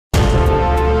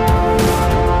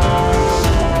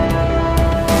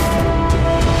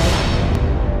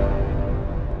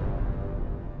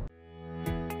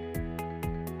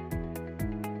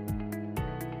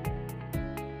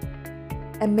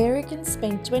Americans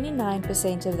spend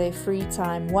 29% of their free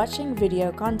time watching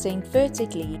video content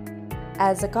vertically.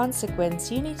 As a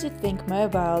consequence, you need to think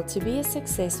mobile to be a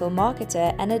successful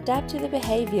marketer and adapt to the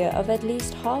behavior of at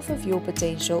least half of your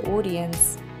potential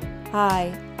audience.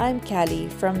 Hi, I'm Callie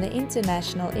from the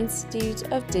International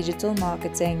Institute of Digital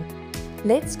Marketing.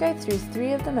 Let's go through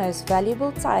 3 of the most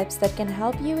valuable types that can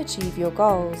help you achieve your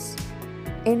goals.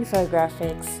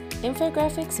 Infographics.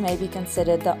 Infographics may be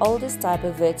considered the oldest type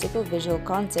of vertical visual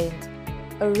content.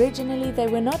 Originally, they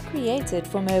were not created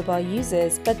for mobile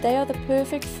users, but they are the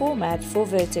perfect format for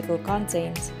vertical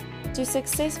content. To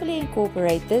successfully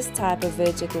incorporate this type of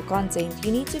vertical content,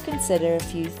 you need to consider a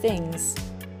few things.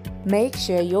 Make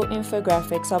sure your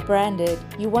infographics are branded.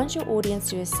 You want your audience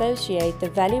to associate the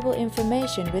valuable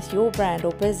information with your brand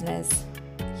or business.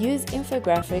 Use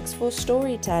infographics for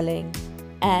storytelling.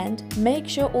 And make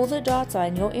sure all the data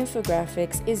in your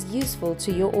infographics is useful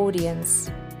to your audience.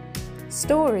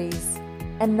 Stories.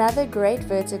 Another great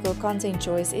vertical content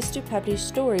choice is to publish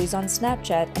stories on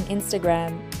Snapchat and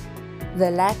Instagram. The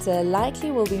latter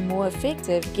likely will be more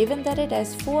effective given that it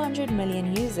has 400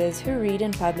 million users who read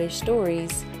and publish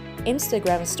stories.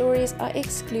 Instagram stories are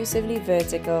exclusively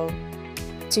vertical.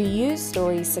 To use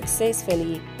stories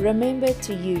successfully, remember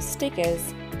to use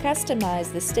stickers,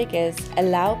 customize the stickers,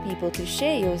 allow people to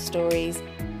share your stories,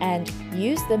 and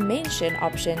use the mention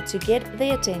option to get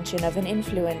the attention of an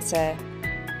influencer.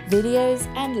 Videos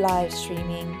and live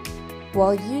streaming.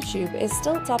 While YouTube is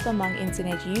still top among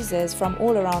internet users from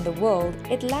all around the world,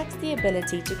 it lacks the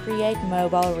ability to create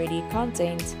mobile-ready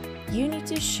content. You need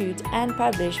to shoot and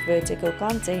publish vertical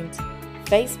content.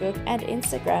 Facebook and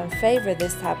Instagram favor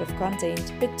this type of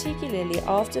content, particularly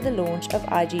after the launch of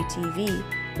IGTV,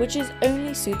 which is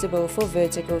only suitable for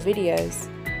vertical videos.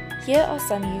 Here are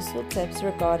some useful tips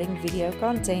regarding video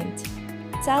content.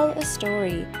 Tell a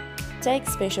story. Take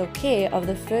special care of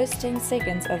the first 10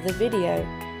 seconds of the video.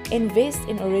 Invest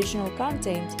in original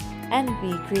content and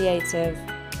be creative.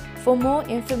 For more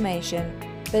information,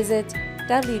 visit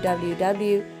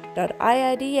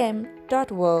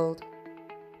www.iidm.world.